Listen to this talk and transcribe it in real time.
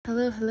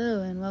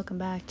Hello, and welcome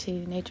back to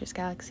Nature's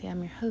Galaxy.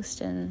 I'm your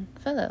host and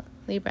fellow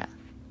Libra,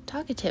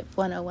 Talkative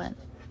 101,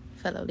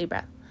 fellow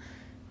Libra.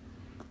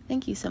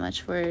 Thank you so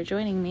much for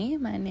joining me.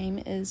 My name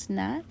is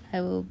Nat.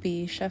 I will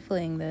be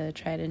shuffling the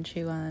tried and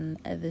true on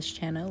this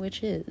channel,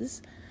 which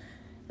is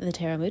the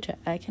Tarot Mucha.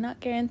 I cannot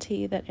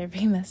guarantee that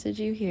every message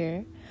you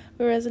hear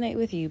will resonate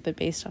with you, but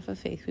based off of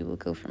faith, we will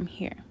go from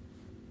here.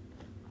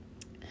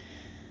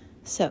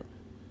 So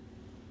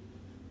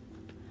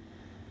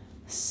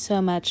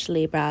much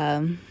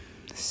Libra,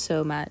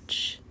 so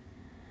much.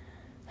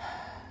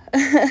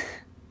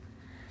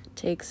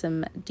 Take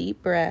some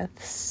deep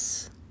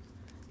breaths.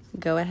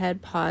 Go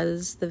ahead,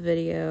 pause the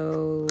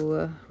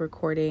video,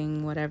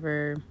 recording,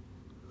 whatever.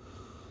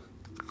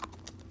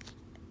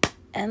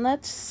 And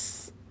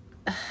let's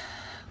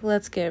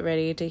get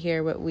ready to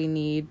hear what we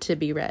need to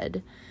be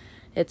read.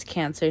 It's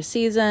Cancer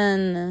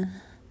season.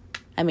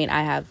 I mean,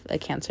 I have a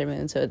Cancer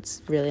moon, so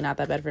it's really not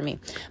that bad for me.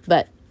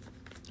 But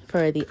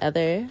for the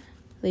other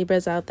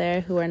Libras out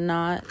there who are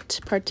not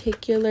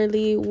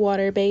particularly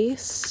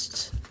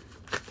water-based,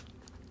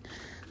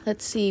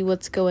 let's see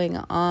what's going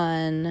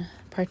on,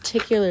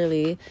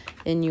 particularly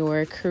in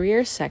your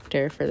career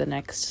sector for the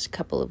next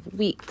couple of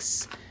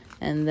weeks,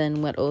 and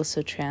then what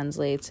also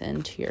translates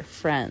into your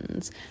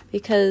friends,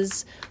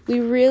 because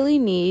we really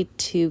need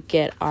to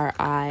get our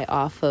eye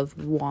off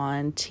of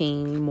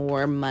wanting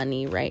more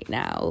money right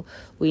now.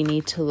 We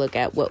need to look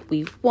at what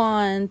we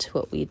want,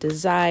 what we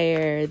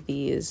desire,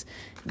 these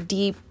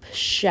deep,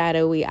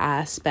 shadowy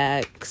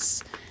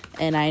aspects.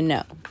 And I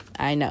know,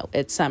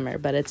 it's summer,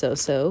 but it's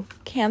also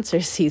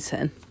Cancer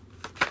season.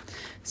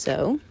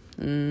 So,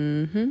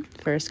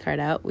 first card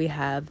out, we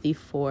have the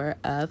Four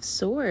of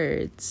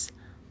Swords.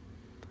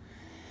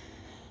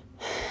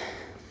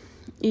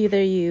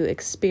 Either you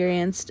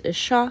experienced a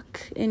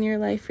shock in your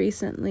life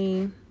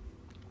recently,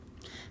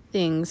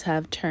 things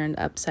have turned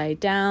upside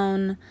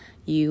down,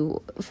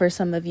 for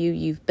some of you,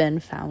 you've been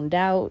found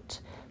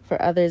out.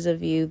 For others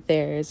of you,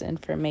 there's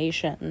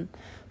information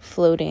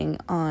floating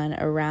on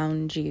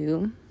around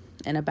you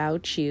and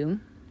about you,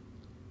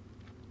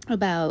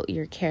 about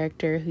your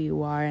character, who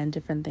you are, and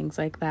different things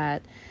like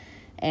that.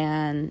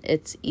 And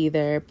it's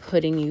either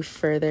putting you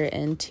further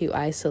into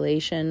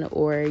isolation,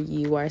 or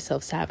you are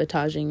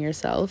self-sabotaging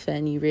yourself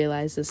and you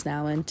realize this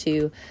now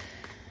into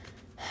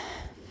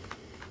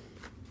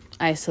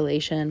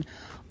isolation,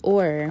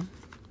 or,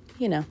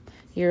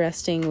 you're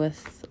resting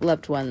with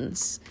loved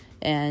ones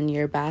and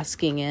you're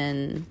basking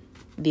in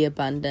the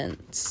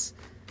abundance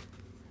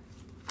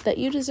that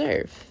you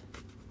deserve.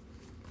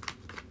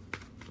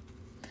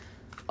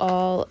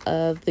 All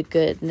of the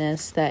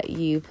goodness that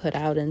you put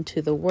out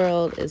into the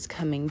world is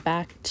coming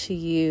back to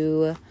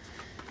you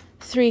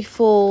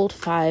threefold,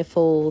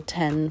 fivefold,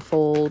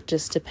 tenfold,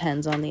 just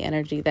depends on the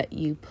energy that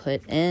you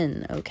put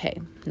in.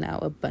 Okay, now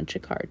a bunch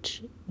of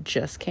cards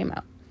just came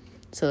out.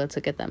 So let's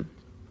look at them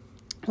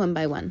one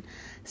by one.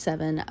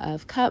 Seven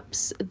of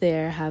Cups.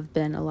 There have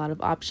been a lot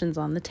of options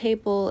on the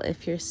table.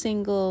 If you're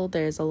single,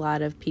 there's a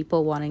lot of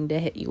people wanting to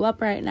hit you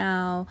up right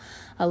now.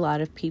 A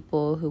lot of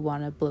people who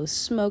want to blow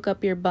smoke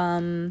up your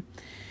bum.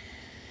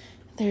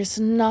 There's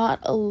not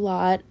a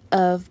lot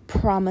of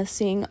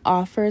promising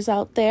offers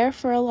out there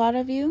for a lot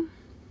of you.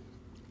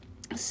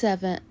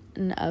 Seven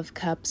of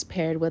Cups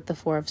paired with the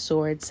Four of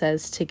Swords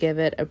says to give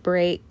it a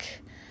break.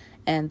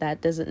 And that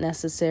doesn't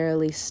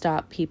necessarily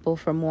stop people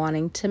from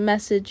wanting to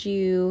message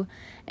you.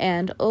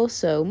 And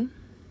also,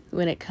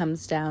 when it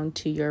comes down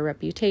to your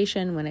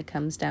reputation, when it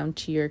comes down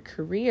to your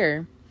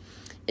career,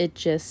 it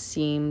just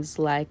seems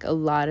like a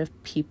lot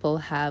of people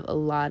have a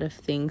lot of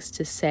things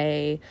to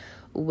say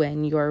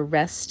when you're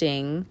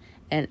resting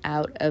and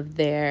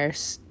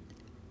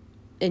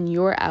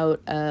you're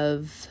out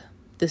of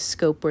the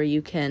scope where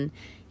you can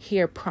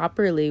hear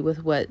properly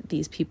with what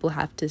these people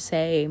have to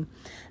say.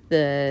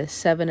 The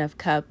Seven of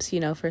Cups,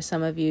 for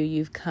some of you,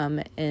 you've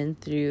come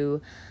into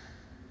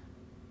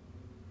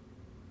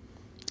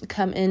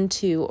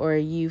or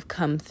you've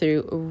come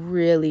through a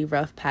really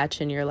rough patch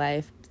in your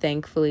life.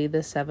 Thankfully,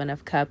 the Seven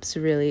of Cups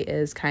really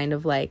is kind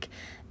of like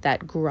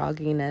that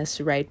grogginess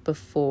right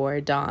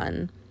before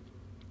dawn.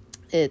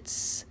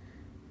 It's,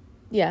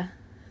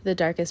 the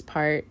darkest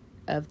part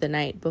of the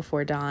night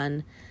before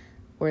dawn,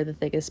 or the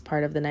thickest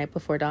part of the night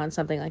before dawn,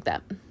 something like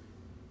that.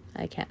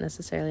 I can't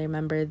necessarily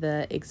remember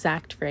the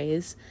exact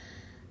phrase,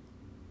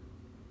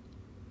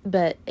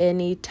 but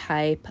any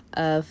type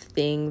of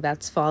thing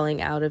that's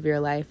falling out of your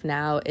life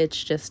now,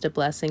 it's just a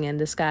blessing in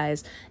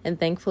disguise. And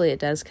thankfully it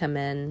does come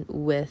in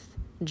with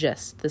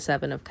just the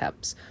Seven of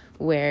Cups,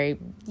 where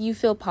you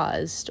feel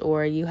paused,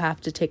 or you have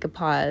to take a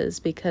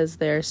pause because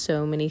there are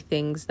so many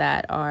things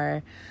that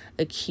are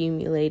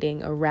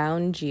accumulating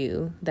around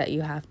you that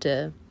you have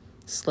to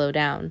slow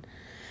down.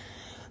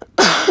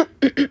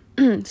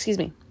 Excuse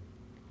me.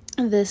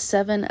 The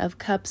Seven of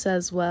Cups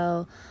as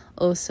well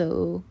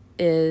also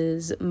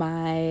is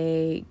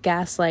my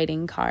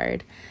gaslighting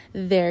card.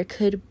 There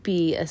could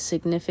be a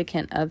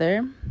significant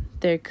other.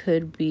 There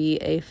could be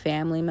a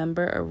family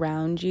member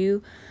around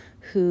you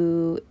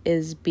who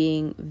is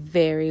being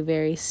very,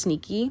 very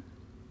sneaky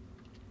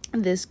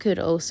This could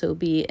also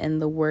be in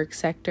the work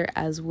sector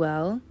as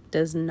well.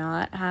 Does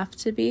not have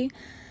to be.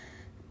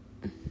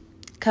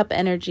 Cup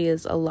energy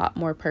is a lot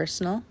more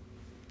personal.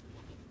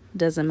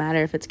 Doesn't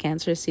matter if it's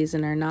Cancer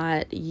season or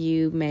not.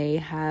 You may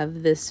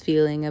have this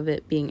feeling of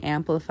it being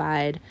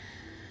amplified.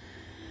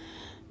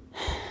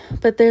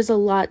 But there's a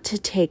lot to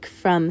take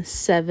from these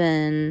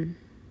 7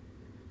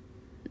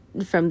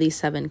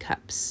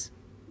 cups.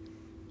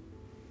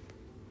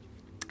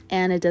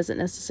 And it doesn't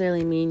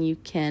necessarily mean you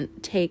can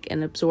take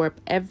and absorb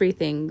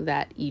everything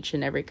that each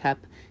and every cup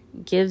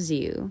gives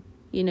you.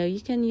 You know,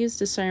 you can use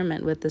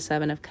discernment with the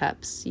 7 of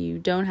Cups. You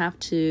don't have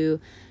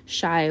to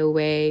shy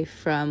away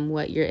from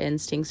what your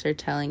instincts are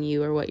telling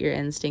you, or what your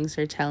instincts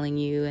are telling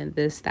you in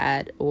this,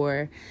 that,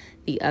 or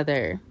the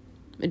other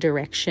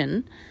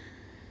direction.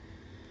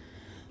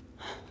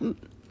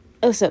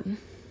 So,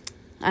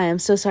 I am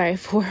so sorry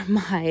for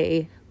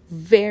my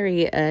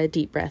very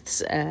deep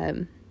breaths.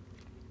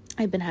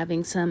 I've been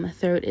having some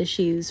throat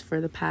issues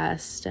for the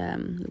past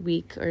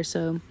week or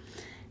so.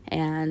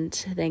 And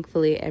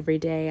thankfully, every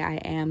day I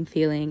am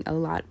feeling a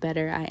lot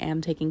better. I am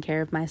taking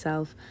care of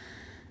myself.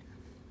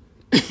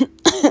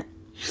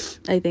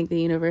 I thank the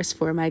universe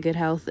for my good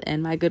health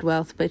and my good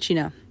wealth. But,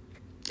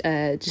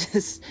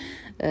 just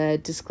a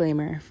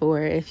disclaimer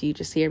for if you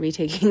just hear me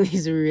taking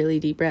these really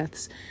deep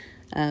breaths.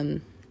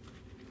 And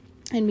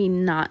me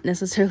not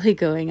necessarily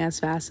going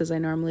as fast as I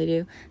normally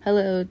do.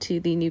 Hello to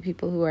the new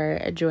people who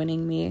are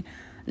joining me.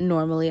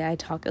 Normally I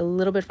talk a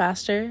little bit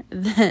faster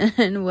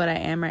than what I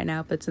am right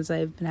now, but since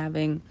I've been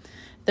having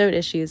throat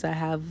issues, I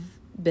have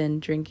been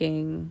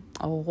drinking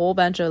a whole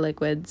bunch of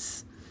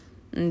liquids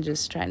and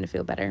just trying to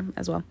feel better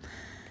as well.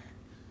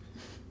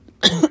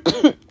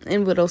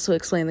 And would also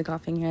explain the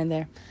coughing here and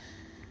there.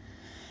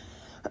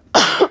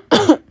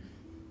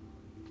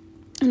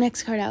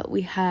 Next card out,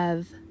 we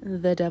have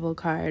the Devil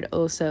card,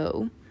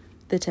 also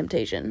the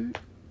Temptation.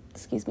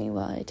 Excuse me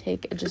while I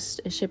take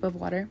just a sip of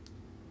water.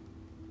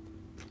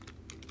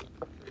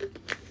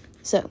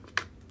 So,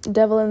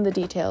 devil in the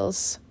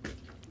details.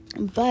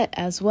 But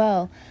as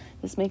well,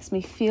 this makes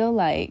me feel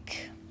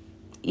like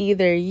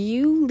either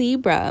you,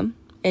 Libra,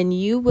 and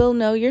you will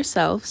know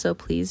yourself, so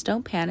please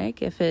don't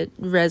panic. If it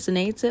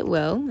resonates, it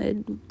will.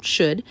 It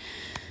should.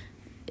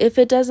 If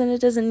it doesn't,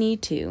 it doesn't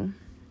need to.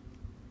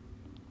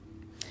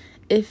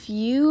 If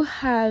you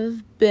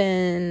have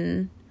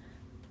been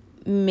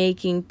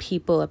making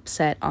people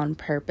upset on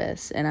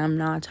purpose, and I'm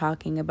not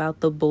talking about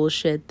the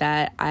bullshit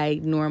that I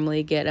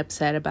normally get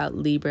upset about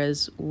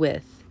Libras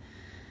with,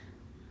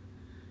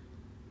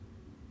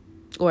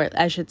 or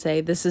I should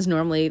say, this is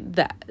normally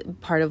the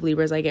part of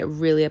Libras I get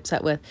really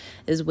upset with,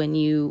 is when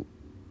you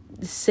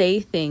say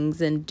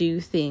things and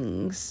do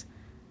things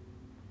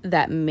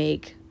that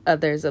make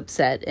others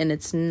upset, and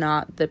it's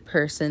not the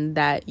person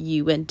that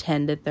you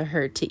intended the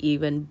hurt to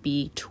even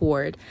be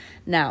toward.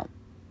 Now,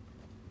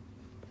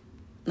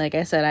 like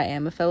I said, I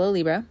am a fellow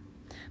Libra,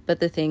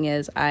 but the thing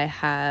is, I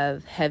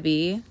have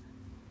heavy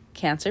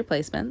Cancer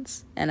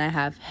placements and I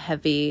have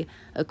heavy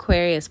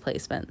Aquarius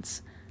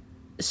placements.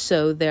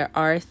 So there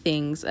are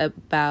things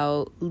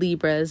about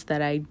Libras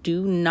that I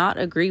do not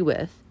agree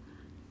with.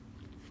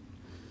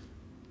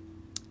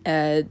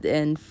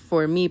 And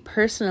for me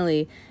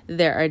personally,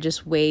 there are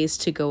just ways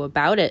to go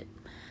about it.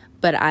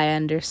 But I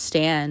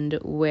understand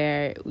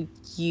where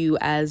you,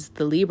 as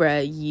the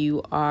Libra,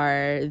 you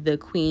are the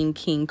Queen,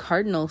 King,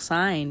 Cardinal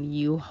sign.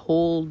 You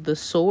hold the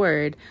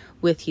sword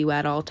with you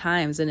at all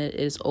times, and it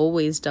is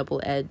always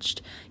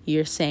double-edged.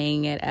 You're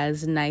saying it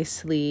as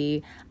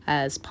nicely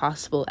as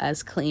possible,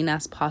 as clean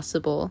as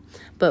possible.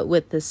 But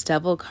with this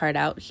Devil card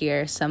out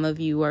here, some of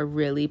you are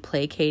really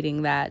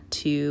placating that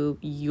to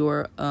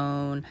your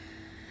own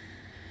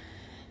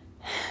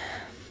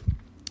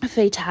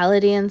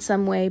fatality in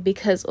some way,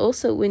 because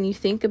also when you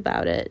think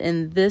about it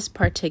in this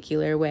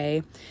particular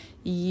way,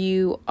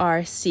 you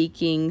are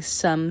seeking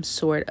some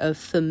sort of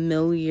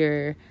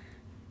familiar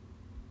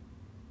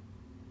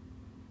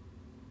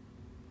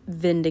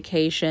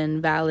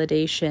vindication,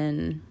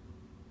 validation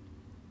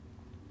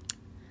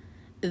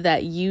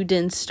that you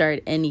didn't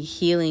start any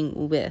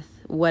healing with.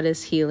 What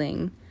is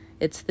healing?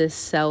 It's this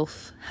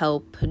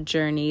self-help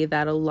journey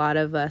that a lot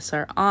of us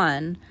are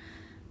on.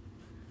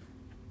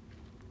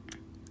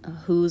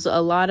 Who's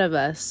a lot of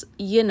us?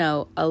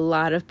 A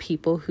lot of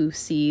people who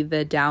see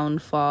the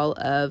downfall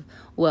of,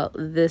 well,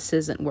 this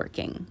isn't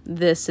working.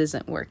 This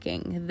isn't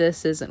working.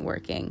 This isn't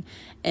working.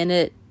 And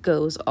it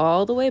goes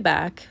all the way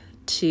back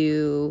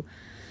to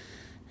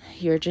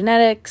your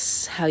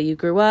genetics, how you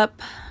grew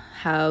up,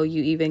 how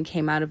you even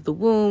came out of the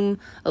womb.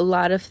 A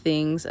lot of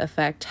things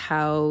affect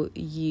how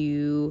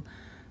you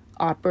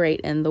operate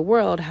in the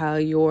world, how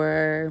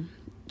your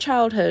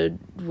childhood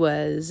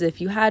was, if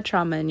you had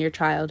trauma in your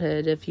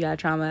childhood, if you had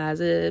trauma as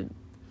a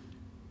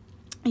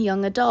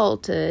young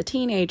adult, a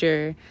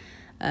teenager,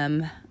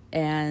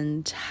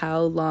 and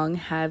how long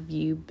have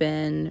you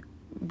been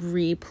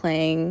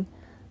replaying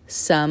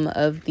some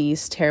of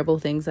these terrible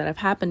things that have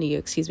happened to you.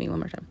 Excuse me, one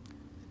more time.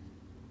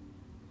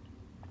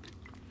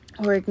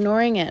 Or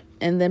ignoring it,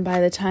 and then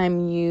by the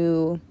time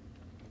you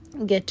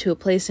get to a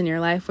place in your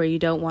life where you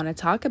don't want to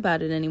talk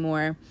about it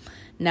anymore.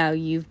 Now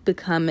you've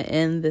become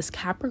in this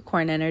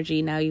Capricorn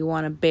energy. Now you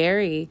want to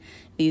bury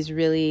these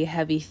really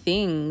heavy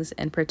things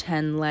and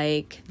pretend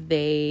like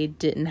they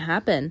didn't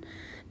happen.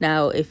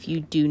 Now, if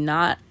you do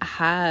not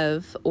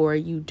have, or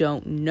you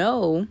don't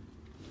know,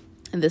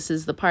 and this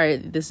is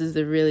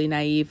the really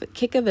naive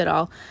kick of it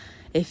all.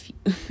 If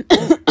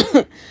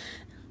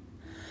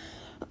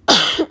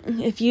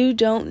if you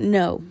don't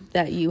know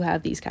that you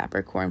have these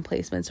Capricorn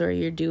placements, or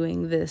you're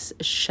doing this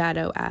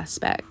shadow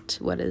aspect,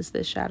 what is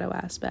this shadow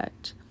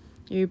aspect?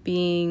 You're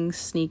being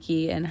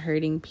sneaky and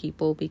hurting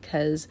people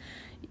because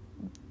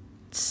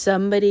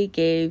somebody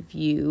gave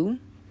you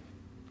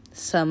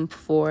some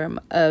form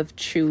of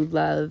true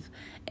love,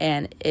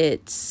 and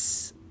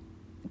it's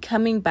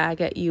coming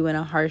back at you in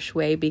a harsh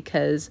way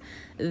because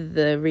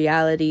the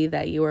reality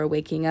that you are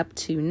waking up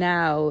to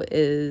now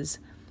is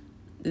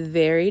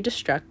very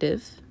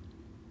destructive.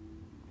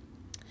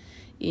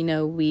 You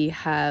know, we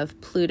have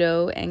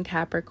Pluto and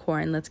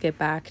Capricorn. Let's get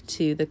back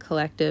to the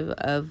collective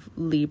of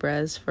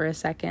Libras for a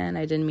second.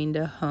 I didn't mean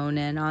to hone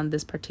in on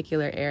this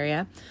particular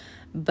area,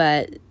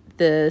 but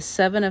the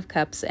Seven of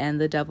Cups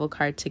and the Devil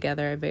card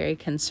together are very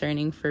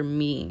concerning for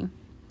me.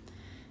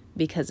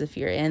 Because if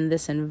you're in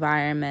this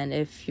environment,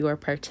 if you're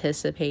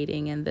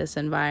participating in this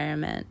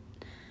environment,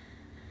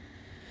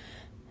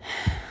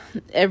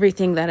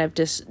 everything that I've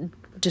just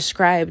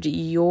described,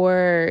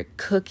 you're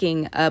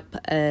cooking up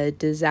a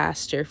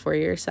disaster for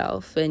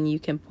yourself. And you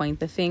can point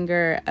the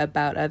finger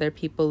about other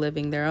people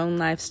living their own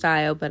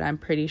lifestyle, but I'm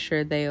pretty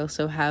sure they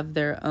also have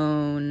their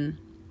own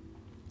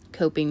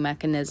coping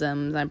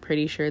mechanisms. I'm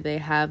pretty sure they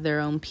have their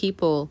own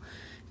people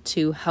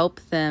to help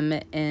them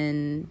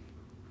in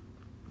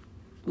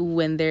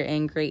when they're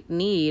in great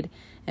need.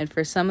 And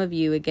for some of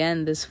you,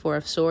 again, this Four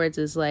of Swords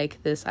is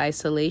like this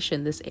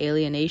isolation, this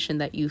alienation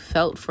that you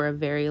felt for a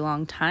very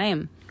long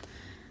time.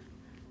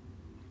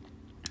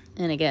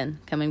 And again,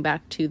 coming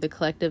back to the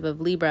collective of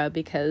Libra,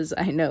 because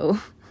I know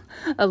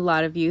a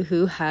lot of you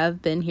who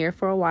have been here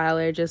for a while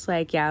are just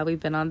like, yeah, we've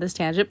been on this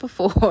tangent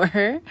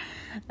before.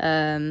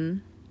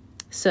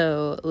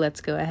 So let's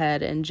go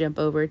ahead and jump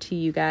over to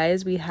you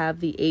guys. We have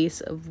the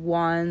Ace of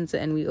Wands,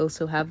 and we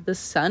also have the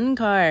Sun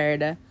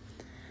card.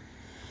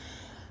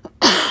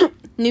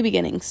 New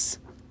beginnings.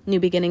 New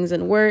beginnings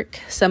in work.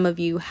 Some of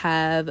you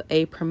have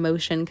a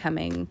promotion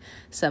coming.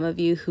 Some of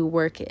you who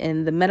work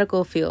in the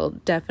medical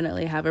field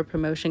definitely have a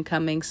promotion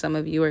coming. Some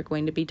of you are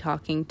going to be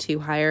talking to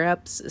higher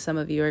ups. Some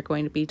of you are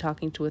going to be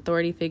talking to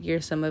authority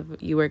figures. Some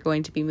of you are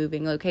going to be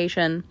moving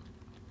location.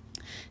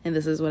 And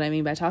this is what I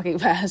mean by talking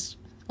fast.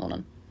 Hold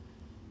on.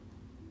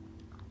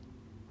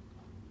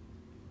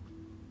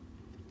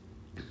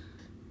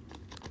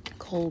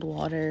 Cold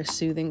water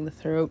soothing the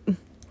throat.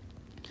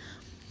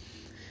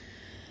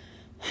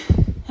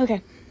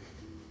 Okay.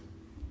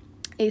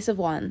 Ace of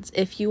Wands.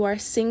 If you are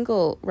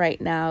single right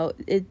now,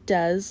 it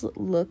does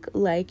look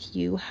like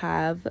you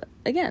have,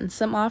 again,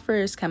 some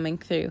offers coming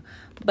through.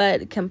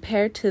 But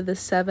compared to the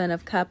Seven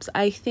of Cups,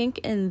 I think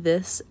in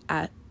this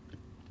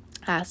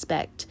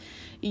aspect,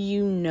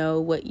 you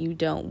know what you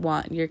don't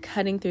want. You're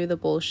cutting through the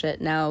bullshit.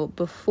 Now,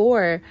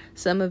 before,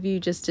 some of you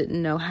just didn't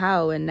know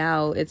how, and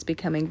now it's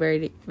becoming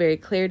very, very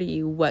clear to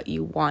you what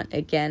you want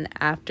again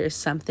after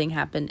something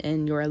happened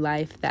in your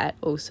life that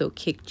also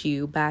kicked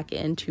you back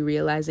into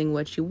realizing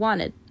what you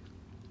wanted.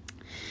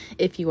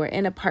 If you are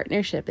in a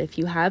partnership, if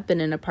you have been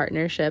in a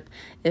partnership,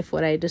 if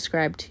what I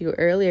described to you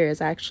earlier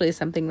is actually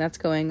something that's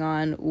going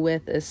on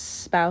with a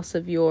spouse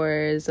of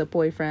yours, a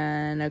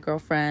boyfriend, a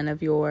girlfriend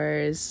of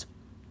yours,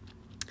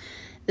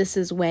 this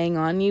is weighing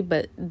on you,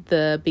 but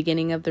the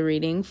beginning of the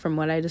reading, from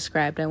what I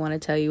described, I want to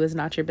tell you is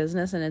not your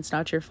business and it's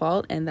not your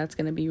fault, and that's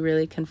going to be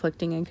really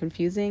conflicting and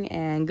confusing,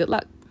 and good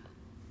luck.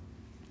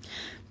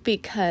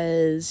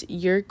 Because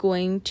you're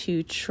going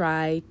to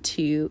try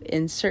to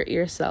insert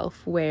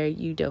yourself where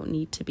you don't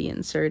need to be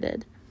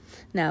inserted.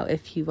 Now,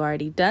 if you've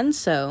already done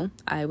so,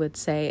 I would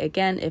say,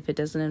 again, if it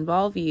doesn't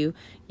involve you,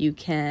 you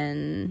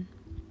can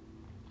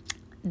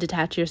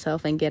detach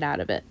yourself and get out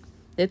of it.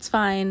 It's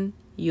fine.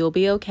 You'll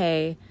be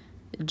okay.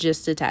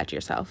 Just detach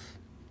yourself.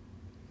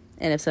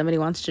 And if somebody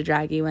wants to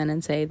drag you in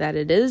and say that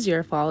it is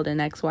your fault in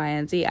X, Y,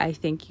 and Z, I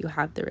think you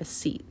have the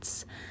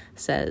receipts,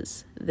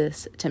 says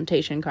this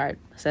Temptation card,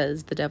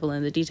 says the Devil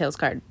in the Details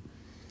card.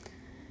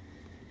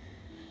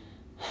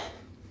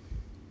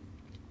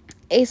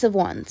 Ace of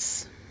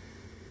Wands.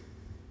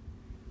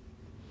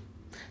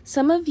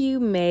 Some of you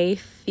may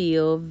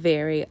feel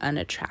very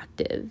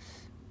unattractive.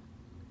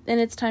 And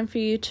it's time for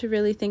you to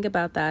really think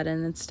about that.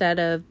 And instead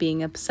of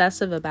being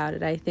obsessive about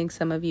it, I think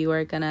some of you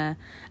are going to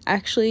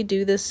actually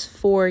do this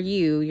for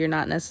you. You're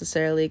not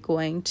necessarily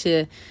going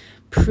to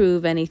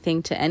prove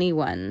anything to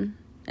anyone.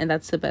 And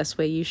that's the best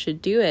way you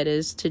should do it,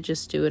 is to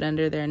just do it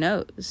under their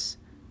nose.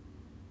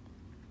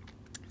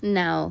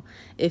 Now,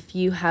 if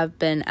you have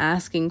been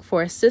asking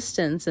for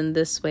assistance in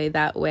this way,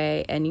 that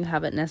way, and you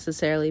haven't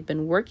necessarily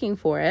been working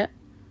for it,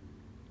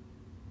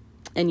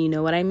 and you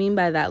know what I mean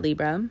by that,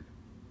 Libra,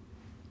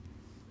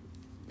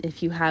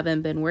 if you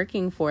haven't been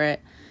working for it,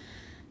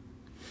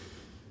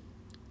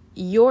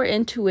 your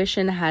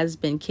intuition has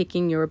been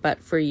kicking your butt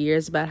for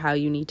years about how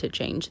you need to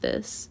change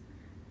this.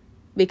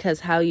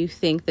 Because how you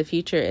think the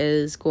future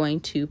is going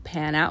to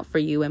pan out for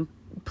you and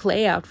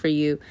play out for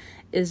you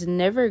is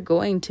never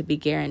going to be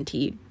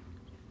guaranteed.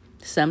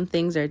 Some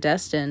things are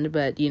destined,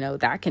 but,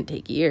 that can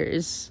take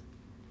years.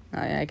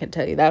 I can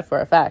tell you that for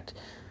a fact.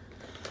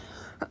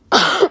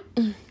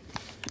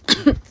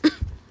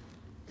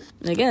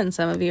 Again,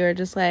 some of you are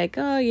just like,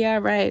 oh, yeah,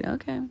 right.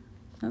 Okay,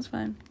 that's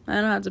fine. I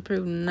don't have to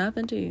prove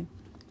nothing to you.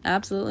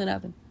 Absolutely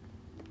nothing.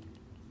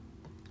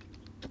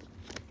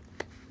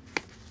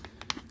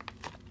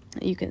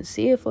 You can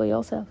see it for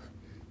yourself.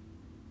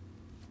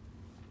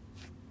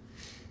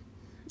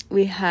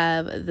 We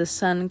have the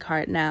Sun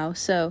card now.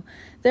 So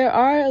there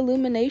are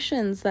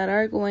illuminations that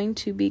are going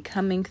to be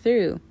coming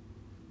through.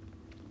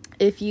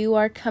 If you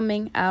are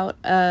coming out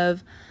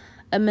of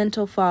a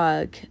mental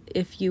fog,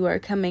 if you are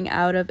coming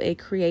out of a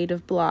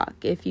creative block,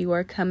 if you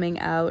are coming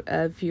out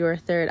of your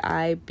third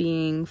eye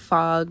being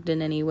fogged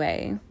in any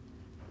way,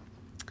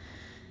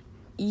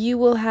 you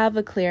will have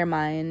a clear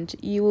mind.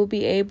 You will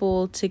be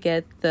able to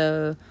get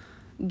the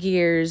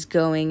gears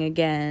going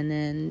again,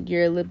 and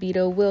your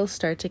libido will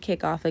start to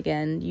kick off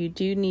again. You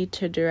do need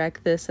to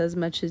direct this as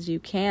much as you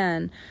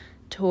can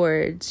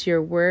towards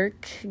your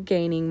work,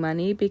 gaining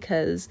money,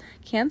 because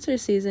Cancer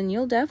season,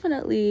 you'll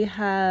definitely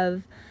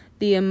have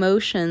the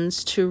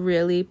emotions to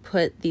really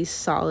put these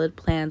solid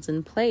plans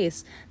in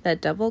place.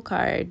 That Devil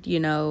card,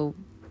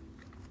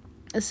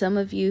 some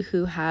of you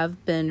who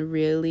have been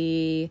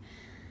really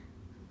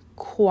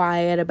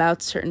quiet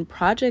about certain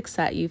projects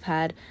that you've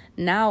had,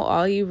 now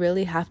all you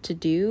really have to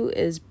do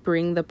is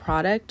bring the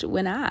product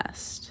when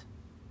asked.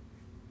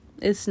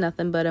 It's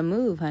nothing but a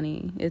move,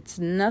 honey. It's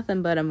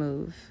nothing but a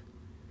move.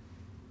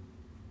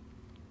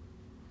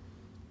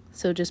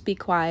 So just be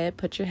quiet,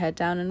 put your head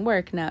down and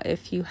work. Now,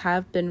 if you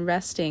have been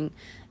resting,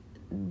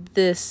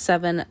 this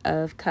 7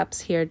 of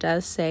Cups here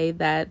does say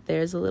that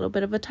there's a little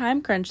bit of a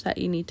time crunch that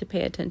you need to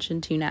pay attention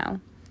to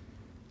now.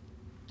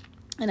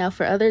 And now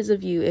for others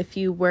of you, if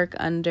you work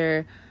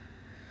under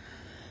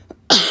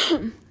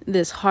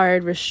this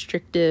hard,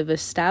 restrictive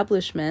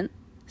establishment,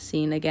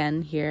 seen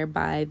again here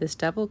by this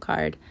Devil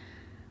card,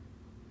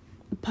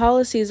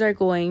 policies are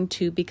going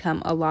to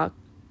become a lot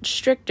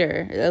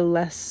stricter,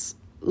 less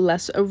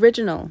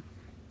original,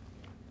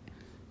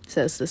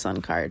 says the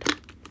Sun card.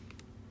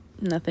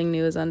 Nothing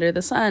new is under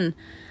the sun.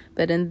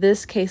 But in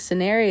this case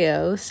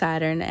scenario,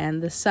 Saturn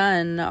and the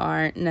Sun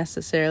aren't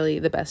necessarily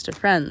the best of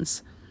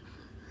friends.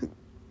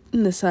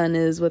 The Sun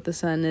is what the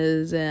Sun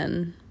is,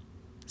 and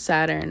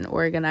Saturn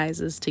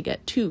organizes to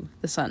get to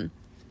the Sun.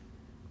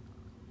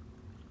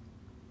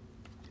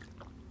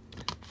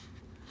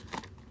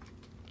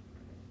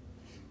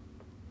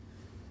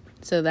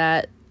 So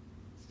that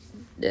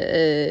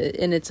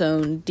in its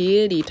own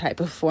deity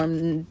type of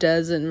form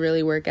doesn't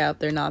really work out.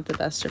 They're not the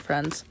best of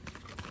friends.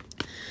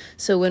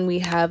 So when we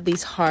have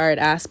these hard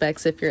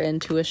aspects, if you're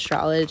into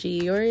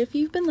astrology or if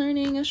you've been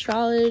learning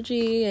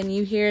astrology and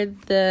you hear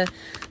the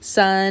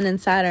Sun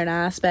and Saturn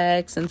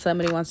aspects and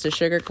somebody wants to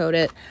sugarcoat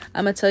it,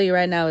 I'm going to tell you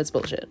right now, it's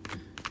bullshit.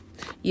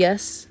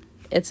 Yes,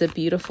 it's a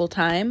beautiful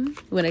time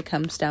when it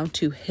comes down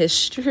to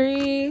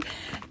history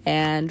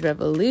and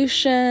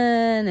revolution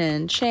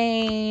and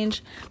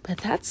change, but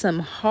that's some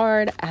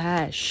hard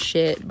ass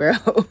shit, bro.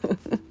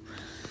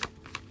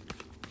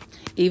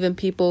 Even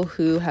people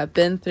who have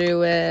been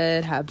through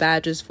it, have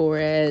badges for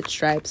it,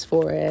 stripes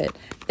for it,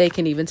 they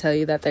can even tell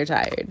you that they're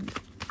tired.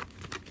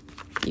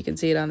 You can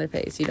see it on their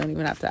face. You don't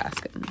even have to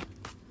ask them.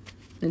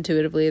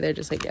 Intuitively, they're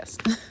just like, yes,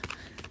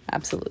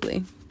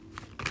 absolutely.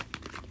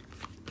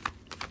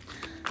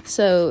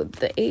 So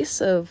the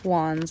Ace of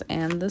Wands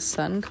and the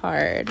Sun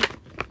card,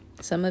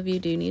 some of you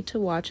do need to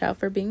watch out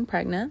for being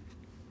pregnant.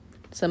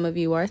 Some of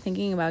you are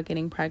thinking about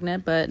getting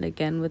pregnant, but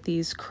again, with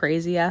these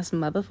crazy ass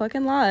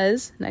motherfucking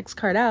laws, next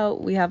card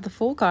out, we have the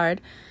Fool card.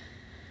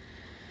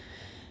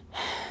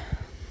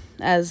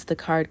 As the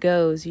card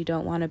goes, you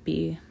don't want to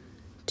be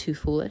too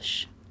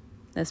foolish,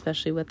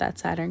 especially with that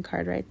Saturn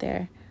card right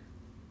there.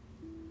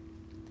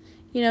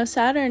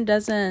 Saturn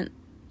doesn't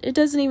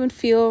even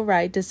feel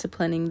right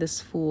disciplining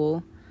this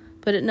Fool,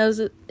 but it knows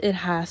it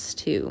has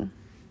to.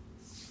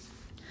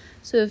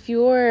 So if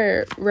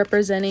you're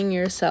representing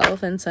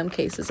yourself in some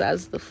cases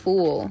as the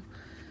Fool,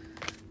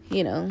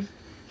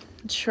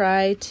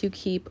 try to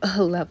keep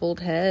a leveled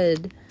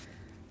head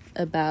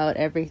about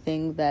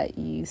everything that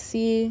you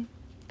see,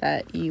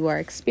 that you are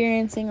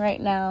experiencing right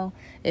now.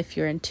 If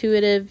you're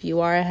intuitive, you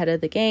are ahead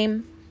of the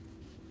game,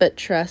 but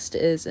trust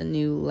is a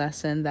new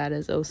lesson that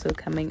is also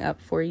coming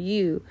up for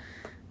you.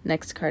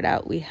 Next card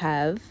out, we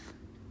have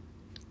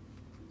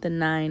the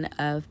 9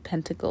 of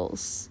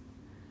Pentacles.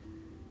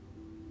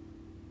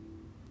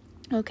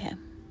 Okay.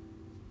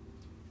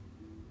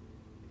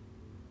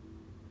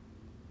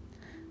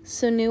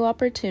 So new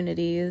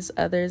opportunities.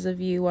 Others of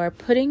you are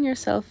putting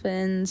yourself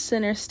in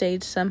center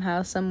stage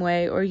somehow, some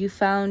way, or you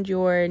found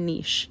your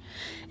niche.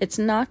 It's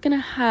not going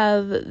to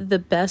have the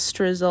best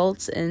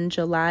results in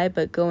July,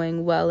 but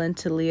going well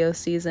into Leo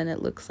season,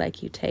 it looks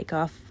like you take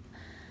off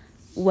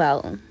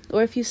well.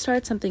 Or if you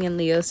start something in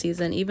Leo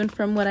season, even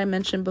from what I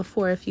mentioned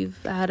before, if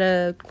you've had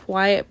a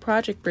quiet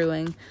project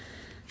brewing,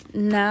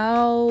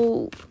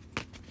 now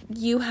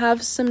you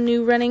have some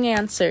new running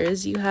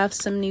answers. You have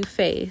some new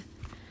faith.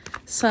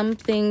 Some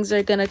things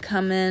are going to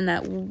come in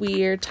at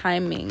weird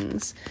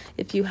timings.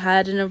 If you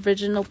had an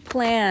original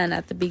plan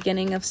at the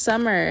beginning of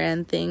summer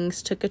and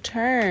things took a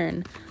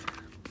turn,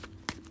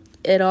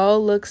 it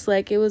all looks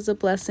like it was a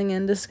blessing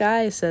in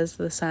disguise, says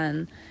the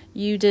sun.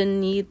 You didn't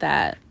need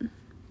that.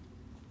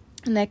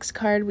 Next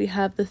card, we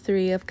have the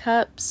Three of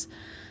Cups.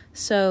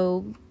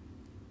 So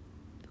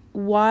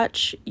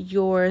watch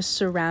your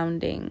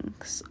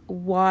surroundings.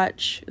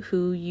 Watch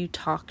who you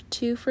talk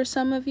to for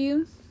some of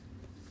you.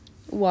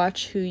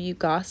 Watch who you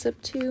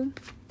gossip to.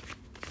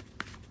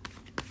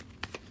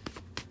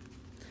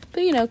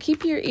 But,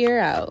 keep your ear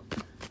out.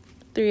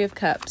 Three of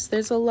Cups.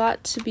 There's a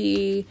lot to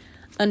be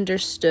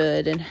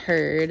understood and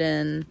heard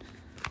and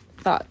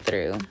thought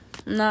through.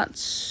 Not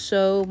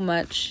so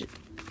much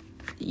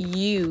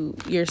you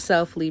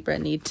yourself, Libra,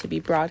 need to be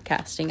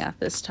broadcasting at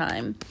this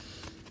time.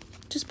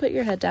 Just put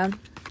your head down.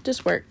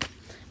 Just work.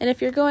 And if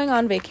you're going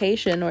on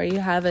vacation or you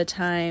have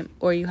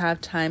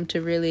time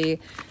to really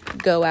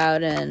go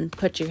out and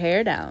put your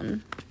hair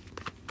down,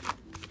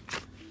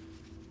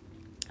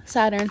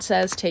 Saturn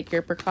says take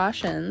your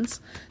precautions.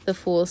 The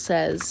Fool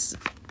says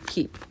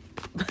keep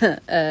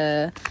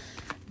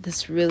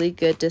this really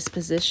good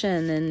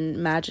disposition and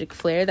magic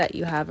flair that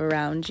you have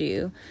around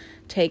you.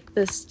 Take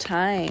this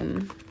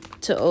time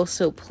to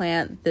also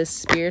plant this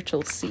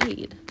spiritual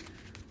seed.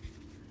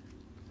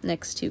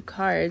 Next two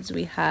cards,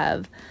 we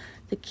have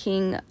the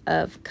King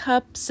of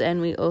Cups,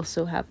 and we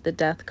also have the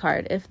Death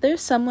card. If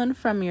there's someone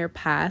from your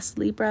past,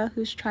 Libra,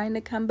 who's trying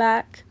to come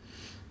back,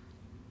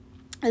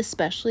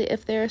 especially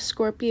if they're a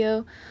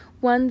Scorpio,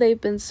 one, they've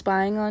been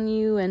spying on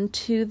you, and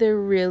two, they're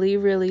really,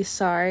 really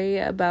sorry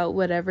about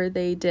whatever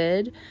they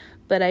did,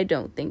 but I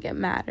don't think it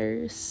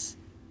matters.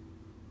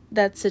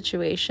 That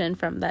situation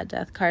from that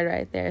Death card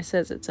right there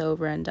says it's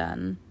over and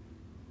done.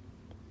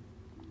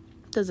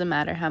 Doesn't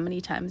matter how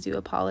many times you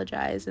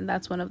apologize, and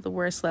that's one of the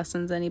worst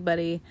lessons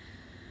anybody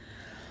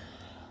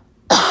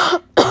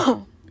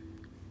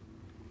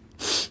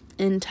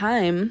in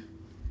time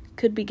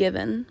could be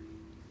given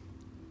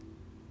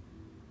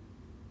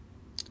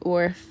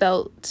or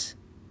felt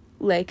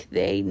like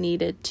they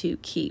needed to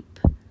keep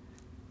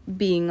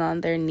being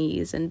on their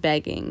knees and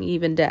begging,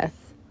 even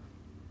death.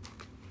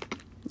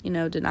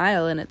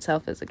 Denial in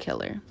itself is a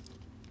killer.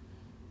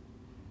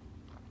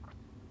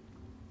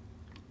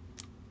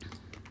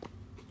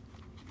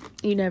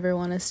 You never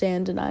want to stay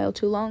in denial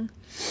too long.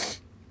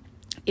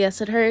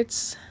 Yes, it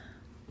hurts.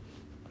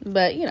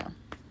 But,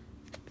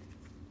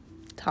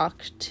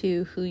 talk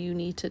to who you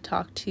need to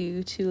talk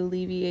to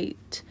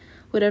alleviate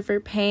whatever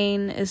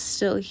pain is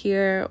still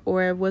here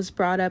or was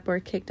brought up or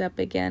kicked up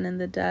again in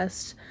the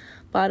dust.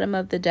 Bottom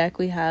of the deck,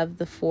 we have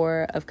the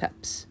Four of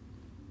Cups.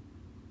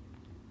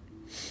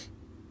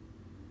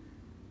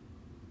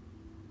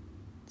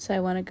 So I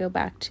want to go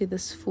back to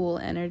this Fool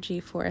energy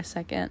for a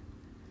second.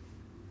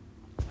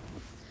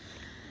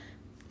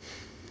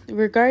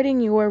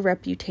 Regarding your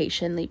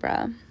reputation,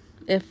 Libra,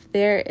 if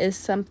there is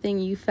something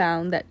you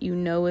found that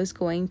is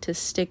going to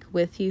stick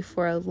with you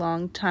for a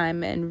long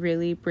time and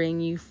really bring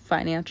you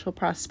financial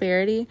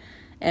prosperity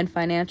and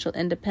financial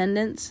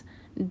independence,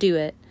 do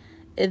it.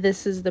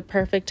 This is the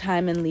perfect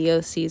time in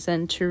Leo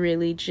season to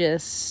really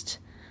just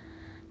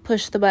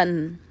push the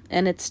button,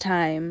 and it's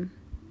time.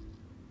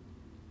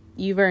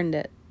 You've earned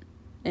it,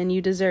 and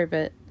you deserve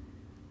it.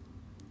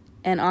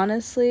 And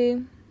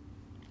honestly,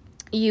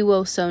 you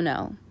also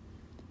know.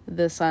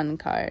 The Sun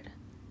card,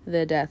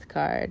 the Death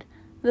card,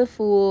 the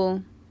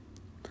Fool,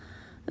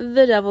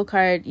 the Devil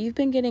card. You've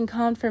been getting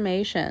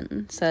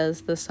confirmation,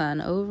 says the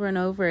Sun, over and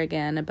over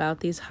again about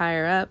these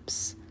higher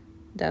ups,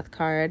 Death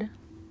card,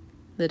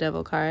 the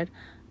Devil card,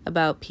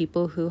 about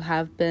people who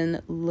have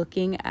been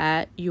looking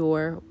at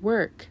your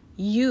work.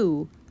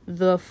 You,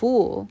 the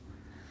Fool.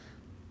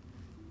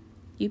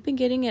 You've been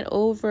getting it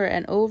over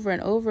and over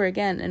and over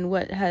again, and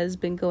what has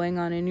been going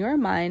on in your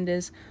mind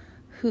is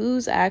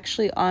who's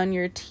actually on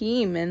your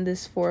team in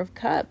this Four of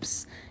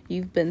Cups.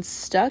 You've been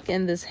stuck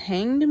in this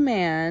Hanged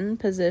Man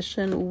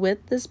position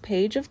with this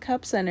Page of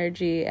Cups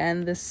energy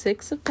and the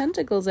Six of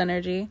Pentacles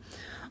energy.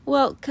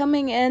 Well,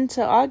 coming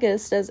into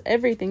August, as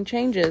everything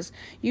changes,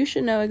 you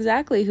should know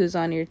exactly who's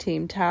on your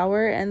team.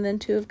 Tower and then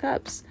Two of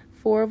Cups,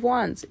 Four of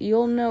Wands.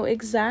 You'll know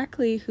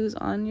exactly who's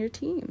on your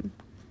team.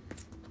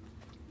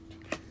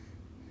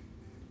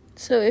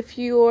 So if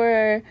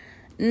you're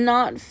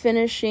not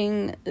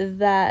finishing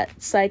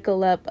that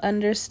cycle up,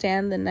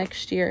 understand the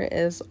next year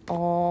is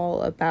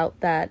all about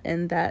that,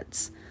 and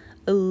that's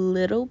a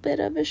little bit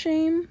of a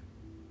shame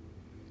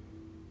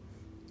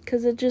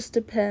because it just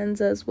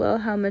depends as well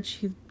how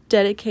much you've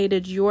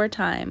dedicated your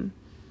time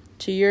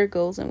to your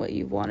goals and what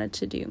you've wanted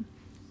to do.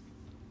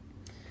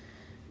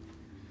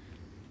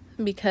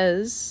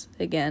 Because,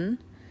 again,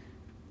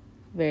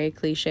 very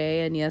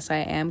cliche, and yes, I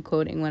am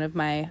quoting one of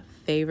my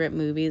favorite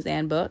movies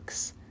and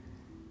books.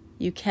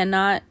 You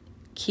cannot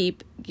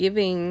keep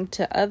giving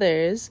to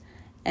others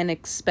and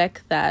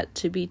expect that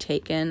to be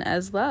taken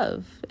as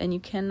love. And you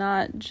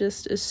cannot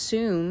just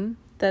assume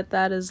that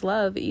that is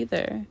love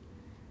either.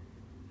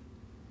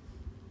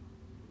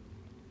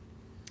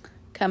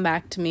 Come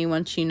back to me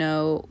once you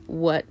know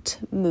what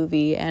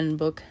movie and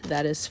book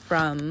that is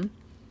from.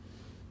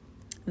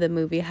 The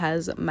movie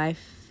has my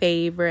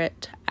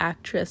favorite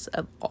actress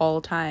of all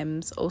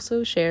times.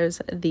 Also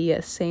shares the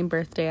same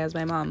birthday as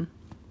my mom.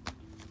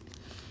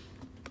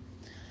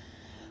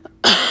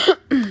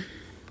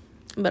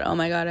 But oh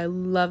my god, I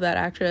love that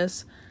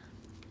actress.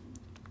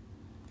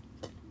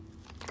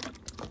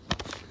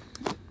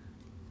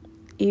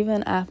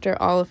 Even after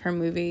all of her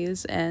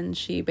movies, and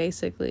she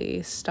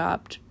basically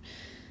stopped.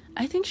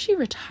 I think she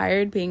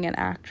retired being an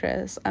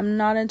actress. I'm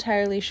not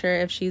entirely sure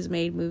if she's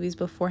made movies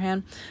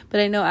beforehand, but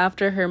I know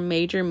after her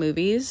major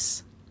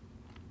movies,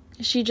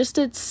 she just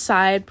did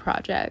side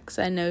projects.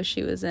 I know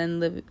she was in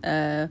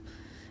the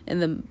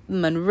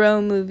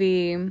Monroe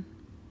movie.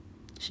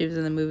 She was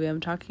in the movie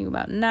I'm talking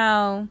about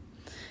now.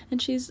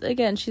 And she's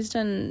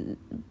done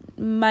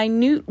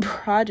minute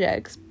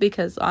projects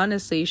because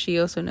honestly, she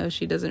also knows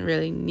she doesn't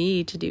really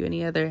need to do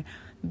any other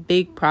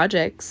big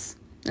projects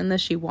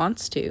unless she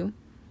wants to.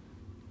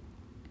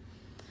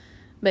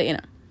 But, you know.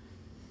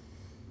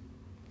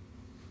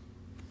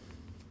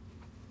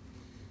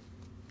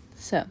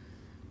 So.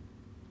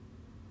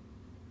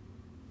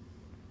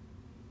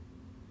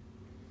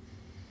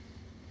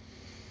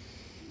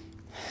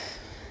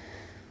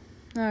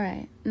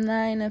 Alright.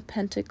 9 of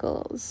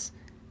Pentacles.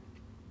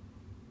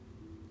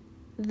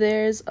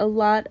 There's a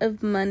lot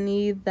of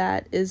money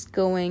that is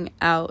going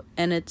out,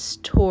 and it's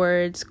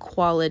towards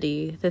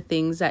quality, the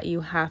things that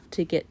you have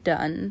to get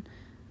done.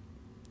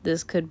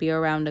 This could be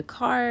around a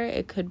car,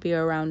 it could be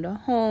around a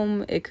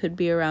home, it could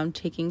be around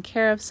taking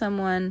care of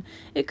someone,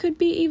 it could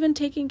be even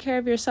taking care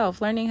of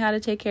yourself, learning how to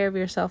take care of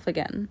yourself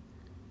again.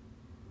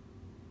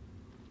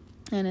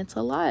 And it's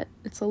a lot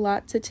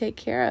to take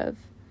care of.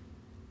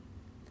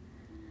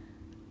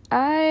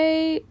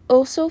 I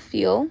also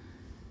feel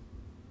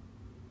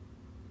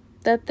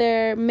that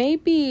there may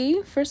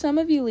be, for some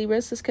of you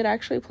Libras, this could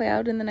actually play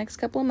out in the next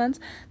couple of months,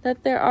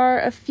 that there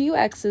are a few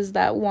exes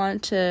that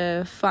want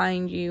to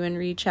find you and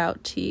reach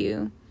out to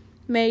you.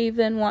 May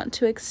even want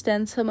to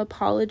extend some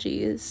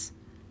apologies.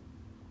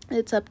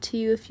 It's up to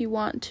you if you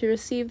want to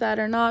receive that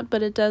or not,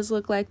 but it does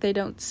look like they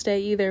don't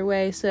stay either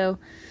way, so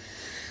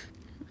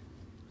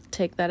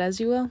take that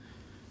as you will.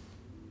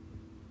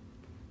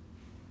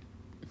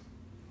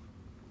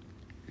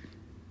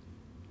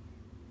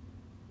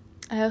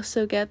 I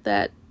also get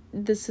that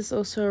this is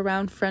also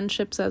around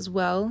friendships as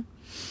well.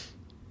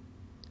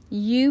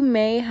 You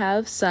may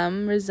have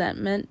some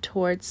resentment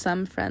towards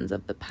some friends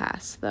of the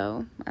past,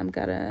 though. I'm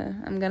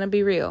gonna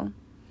be real.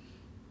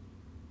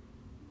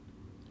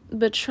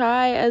 But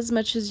try as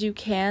much as you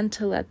can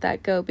to let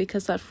that go,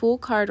 because that Fool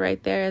card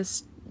right there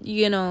is,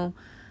 you know,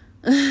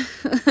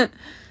 I'm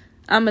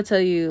gonna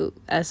tell you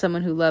as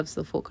someone who loves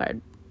the Fool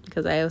card,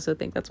 because I also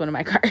think that's one of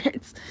my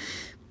cards.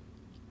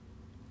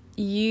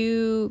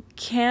 You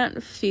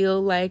can't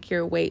feel like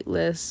you're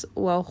weightless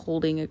while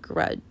holding a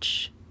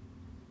grudge.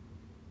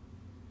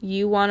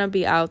 You want to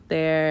be out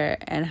there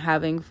and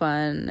having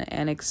fun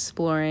and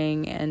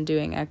exploring and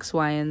doing X,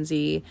 Y, and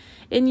Z.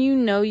 And you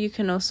know you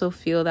can also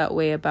feel that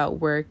way about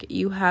work.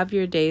 You have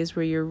your days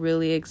where you're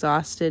really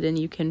exhausted and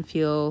you can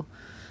feel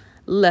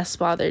less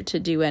bothered to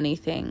do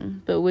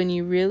anything. But when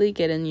you really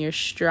get in your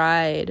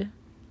stride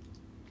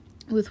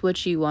with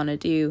what you want to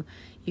do,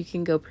 you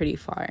can go pretty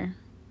far.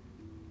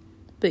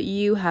 But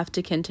you have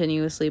to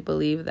continuously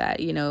believe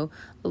that, you know,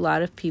 a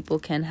lot of people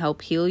can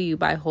help heal you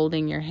by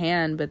holding your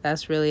hand, but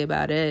that's really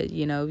about it.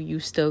 You know, you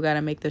still got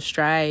to make the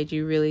stride.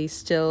 You really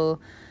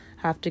still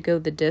have to go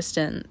the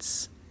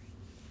distance.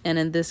 And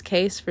in this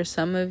case, for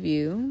some of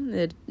you,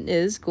 it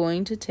is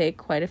going to take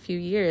quite a few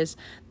years.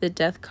 The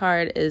Death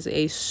card is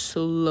a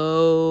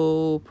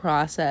slow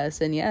process.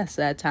 And yes,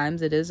 at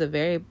times it is a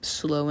very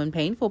slow and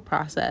painful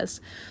process.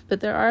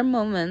 But there are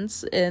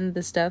moments in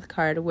this Death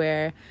card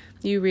where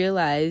you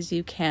realize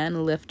you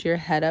can lift your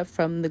head up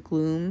from the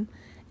gloom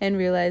and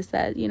realize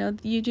that, you know,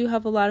 you do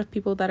have a lot of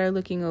people that are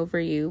looking over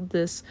you.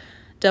 This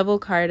Devil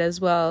card as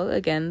well,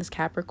 again, this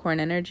Capricorn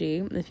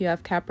energy. If you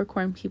have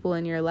Capricorn people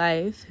in your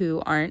life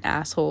who aren't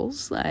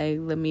assholes, let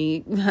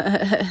me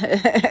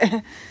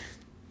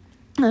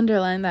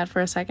underline that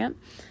for a second.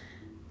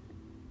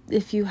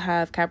 If you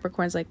have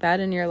Capricorns like that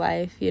in your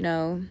life, you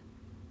know,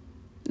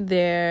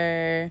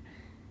 they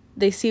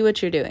see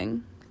what you're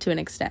doing to an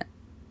extent.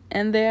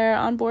 And they're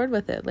on board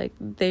with it. Like,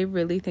 they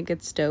really think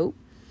it's dope.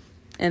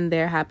 And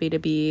they're happy to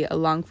be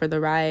along for the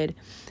ride.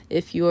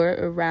 If you're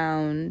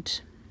around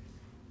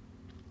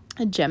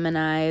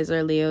Geminis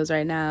or Leos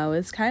right now,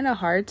 it's kind of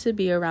hard to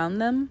be around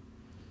them.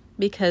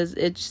 Because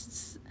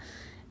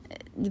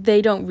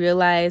they don't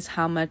realize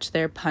how much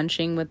they're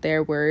punching with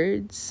their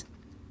words.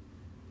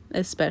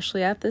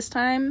 Especially at this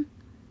time.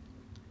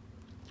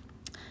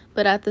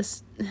 But at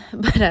this,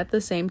 but at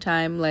the same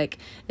time, like,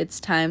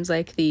 it's times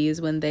like these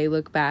when they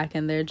look back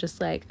and they're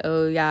just like,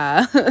 oh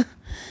yeah,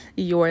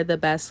 you're the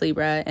best,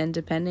 Libra. And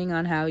depending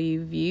on how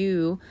you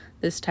view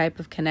this type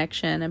of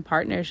connection and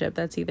partnership,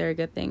 that's either a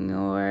good thing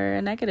or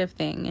a negative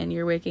thing. And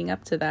you're waking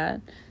up to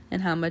that,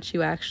 and how much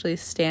you actually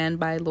stand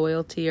by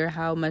loyalty, or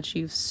how much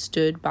you've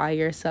stood by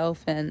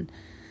yourself and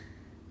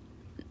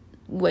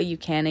what you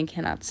can and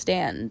cannot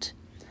stand.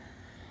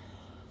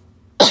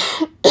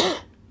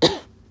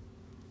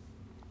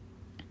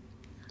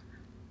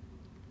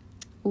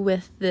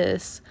 With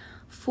this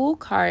Fool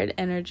card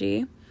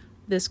energy,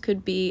 this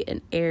could be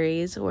an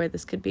Aries or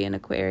this could be an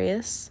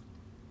Aquarius.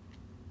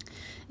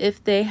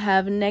 If they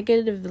have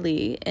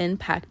negatively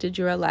impacted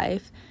your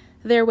life,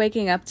 they're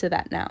waking up to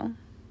that now.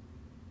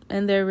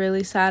 And they're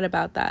really sad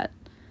about that.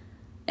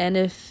 And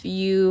if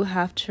you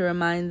have to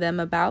remind them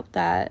about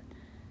that,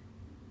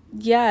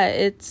 yeah,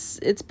 it's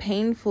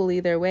painful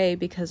either way,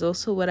 because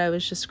also what I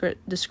was just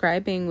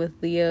describing with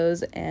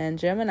Leos and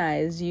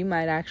Geminis, you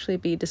might actually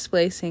be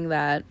displacing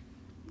that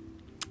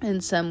in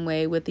some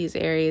way with these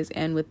Aries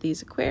and with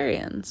these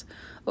Aquarians,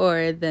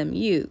 or them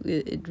you.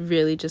 It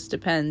really just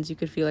depends. You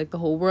could feel like the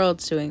whole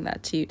world's doing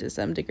that to you to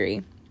some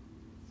degree.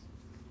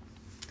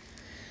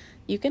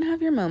 You can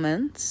have your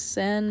moments,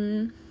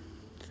 and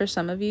for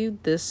some of you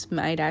this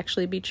might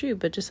actually be true,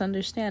 but just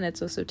understand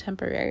it's also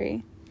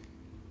temporary.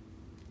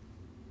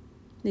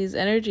 These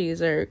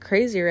energies are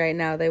crazy right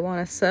now. They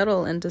want to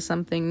settle into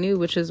something new,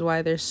 which is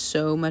why there's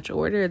so much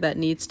order that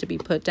needs to be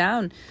put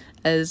down.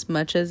 As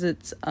much as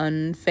it's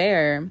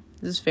unfair,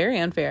 it's very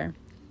unfair.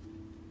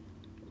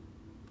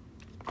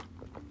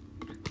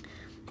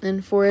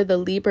 And for the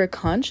Libra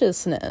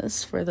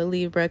consciousness, for the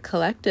Libra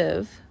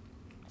collective,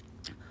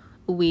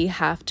 we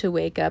have to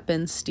wake up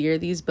and steer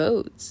these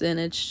boats.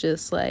 And it's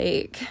just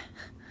like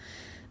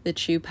the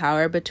true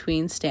power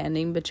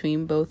standing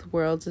between both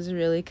worlds is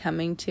really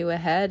coming to a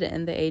head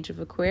in the age of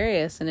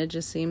Aquarius. And it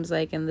just seems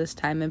like in this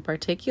time in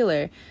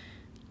particular,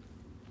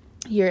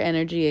 your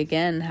energy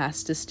again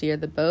has to steer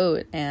the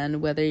boat.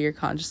 And whether you're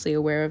consciously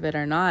aware of it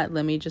or not,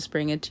 let me just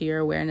bring it to your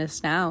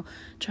awareness now.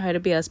 Try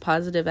to be as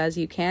positive as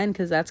you can,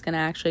 because that's going to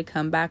actually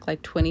come back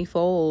like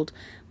 20-fold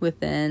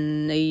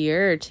within a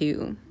year or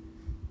two.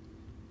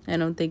 I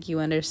don't think you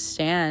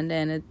understand,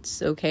 and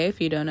it's okay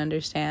if you don't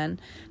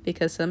understand,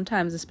 because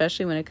sometimes,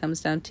 especially when it comes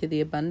down to the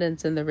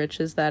abundance and the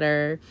riches that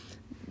are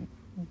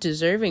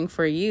deserving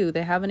for you,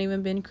 they haven't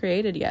even been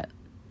created yet.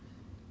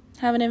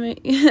 Have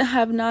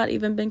not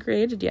even been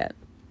created yet.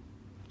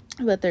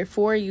 But they're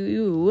for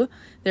you.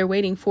 They're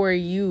waiting for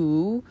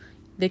you.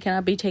 They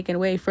cannot be taken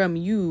away from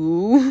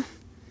you.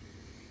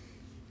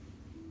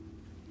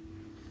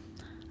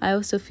 I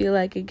also feel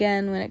like,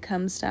 again, when it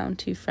comes down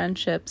to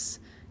friendships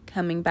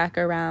coming back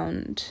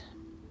around,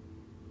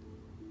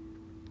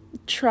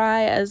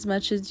 try as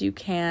much as you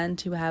can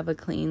to have a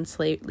clean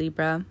slate,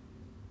 Libra.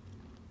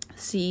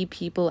 See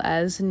people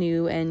as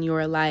new in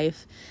your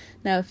life.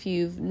 Now, if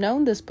you've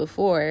known this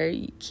before,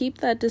 keep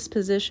that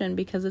disposition,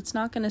 because it's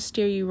not going to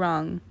steer you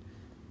wrong.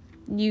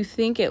 You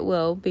think it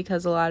will,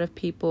 because a lot of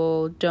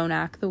people don't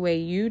act the way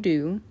you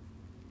do.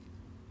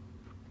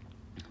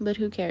 But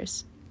who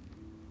cares?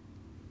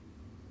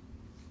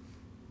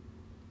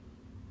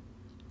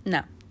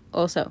 Now,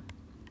 also,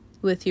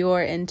 with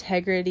your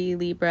integrity,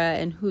 Libra,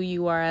 and who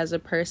you are as a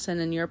person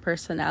and your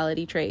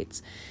personality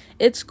traits,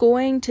 it's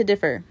going to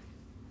differ.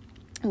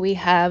 We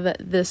have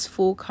this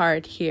Fool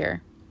card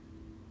here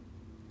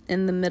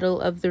in the middle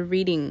of the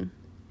reading,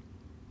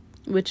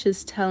 which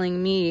is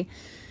telling me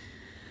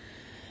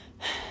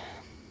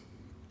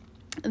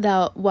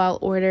that while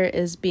order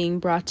is being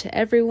brought to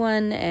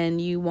everyone and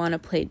you want to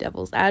play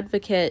devil's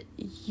advocate,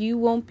 you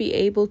won't be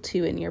able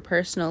to in your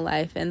personal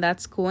life, and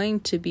that's going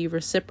to be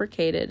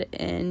reciprocated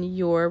in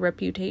your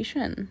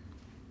reputation.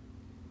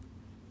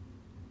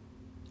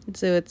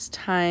 So it's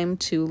time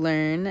to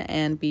learn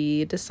and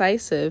be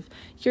decisive.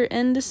 Your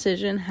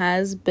indecision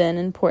has been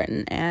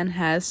important and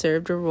has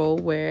served a role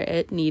where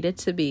it needed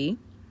to be.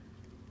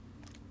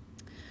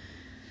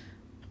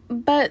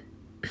 But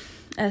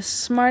as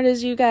smart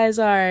as you guys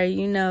are,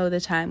 you know the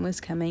time was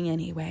coming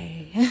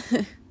anyway.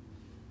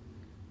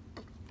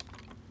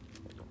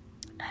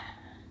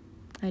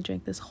 I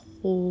drank this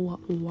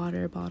whole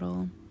water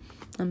bottle.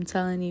 I'm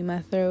telling you, my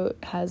throat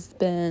has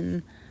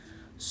been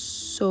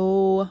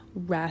so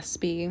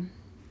raspy.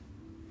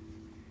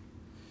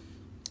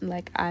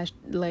 Like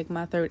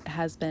my throat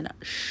has been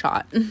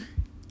shot.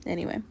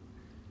 Anyway,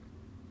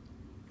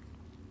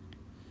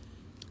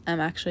 I'm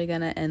actually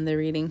gonna end the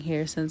reading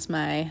here since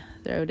my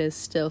throat is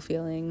still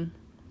feeling,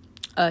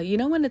 you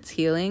know when it's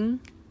healing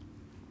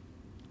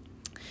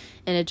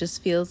and it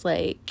just feels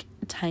like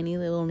tiny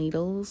little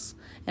needles,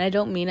 and I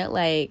don't mean it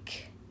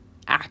like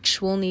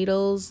actual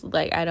needles,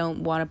 like I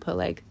don't want to put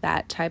like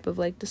that type of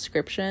like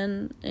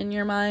description in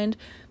your mind,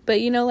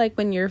 but you know, like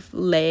when your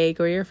leg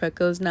or your foot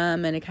goes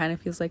numb and it kind of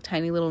feels like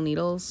tiny little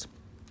needles.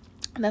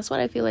 And that's what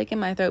I feel like in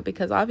my throat,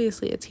 because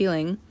obviously it's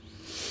healing,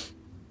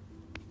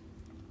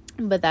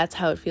 but that's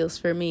how it feels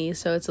for me.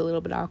 So it's a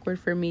little bit awkward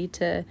for me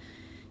to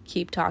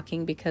keep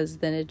talking because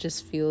then it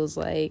just feels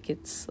like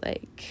it's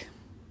like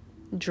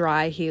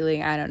dry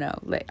healing. I don't know.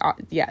 Like,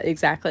 yeah,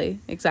 exactly.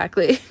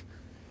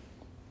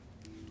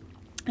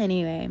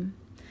 Anyway,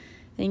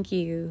 thank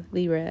you,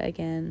 Libra,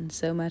 again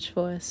so much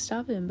for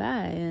stopping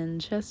by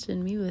and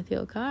trusting me with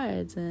your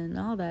cards and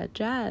all that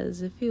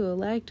jazz. If you would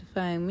like to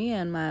find me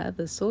on my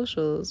other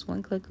socials,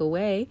 one click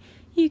away,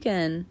 you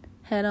can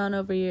head on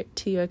over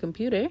to your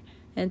computer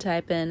and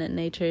type in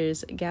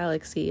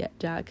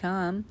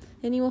naturesgalaxy.com,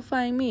 and you will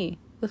find me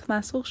with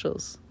my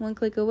socials, one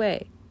click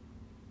away.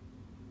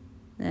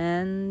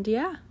 And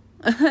yeah,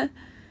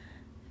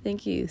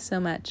 thank you so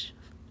much.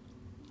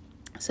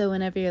 So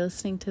whenever you're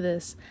listening to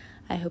this,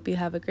 I hope you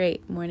have a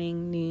great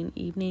morning, noon,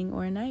 evening,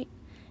 or night.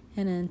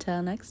 And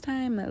until next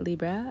time,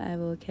 Libra, I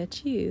will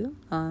catch you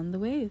on the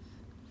wave.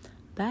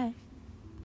 Bye.